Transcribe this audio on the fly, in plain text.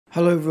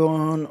Hello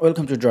everyone,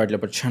 welcome to Droid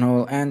Leopard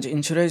channel, and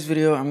in today's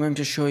video I'm going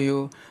to show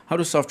you how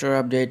to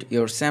software update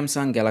your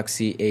Samsung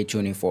Galaxy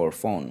A24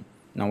 phone.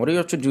 Now what you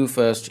have to do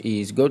first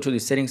is go to the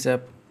settings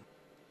app.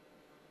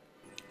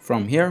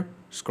 From here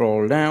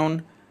scroll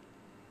down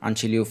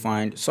until you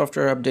find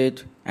software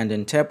update and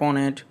then tap on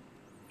it.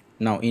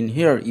 Now in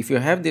here, if you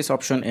have this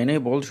option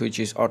enabled,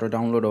 which is auto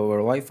download over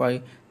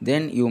Wi-Fi,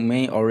 then you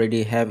may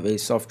already have a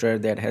software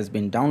that has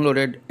been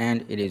downloaded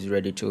and it is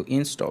ready to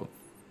install.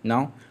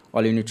 Now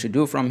all you need to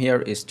do from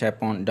here is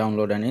tap on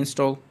download and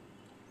install,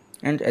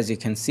 and as you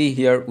can see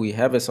here we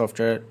have a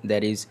software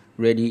that is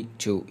ready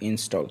to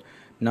install.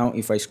 Now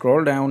if I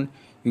scroll down,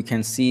 you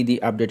can see the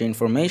update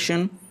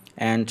information,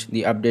 and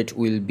the update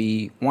will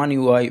be One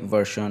UI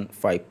version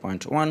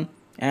 5.1,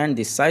 and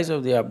the size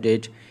of the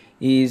update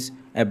is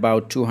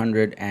about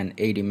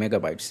 280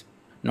 megabytes.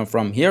 Now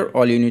from here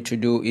all you need to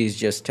do is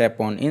just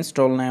tap on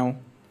install now,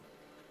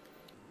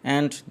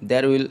 and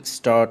that will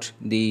start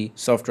the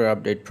software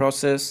update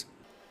process.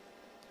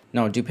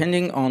 Now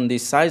depending on the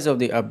size of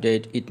the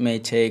update, it may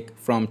take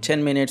from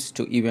 10 minutes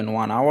to even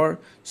 1 hour,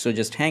 so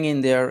just hang in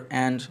there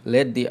and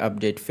let the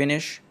update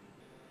finish.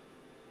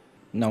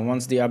 Now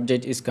once the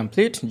update is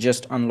complete,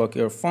 just unlock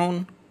your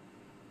phone,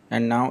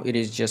 and now it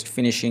is just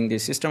finishing the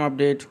system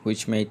update,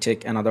 which may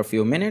take another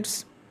few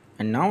minutes.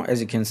 And now as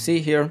you can see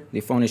here,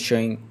 the phone is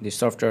showing the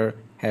software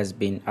has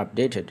been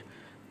updated.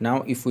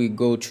 Now if we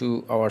go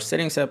to our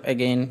settings app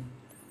again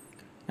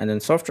and then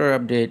software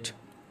update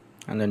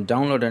and then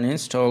download and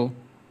install,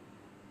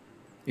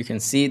 you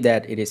can see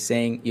that it is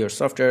saying your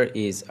software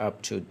is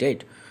up to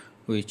date,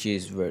 which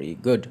is very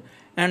good.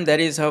 And that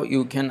is how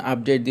you can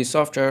update the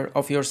software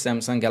of your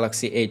Samsung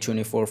Galaxy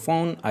A24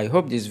 phone. I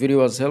hope this video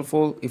was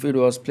helpful. If it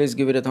was, please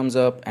give it a thumbs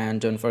up and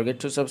don't forget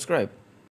to subscribe.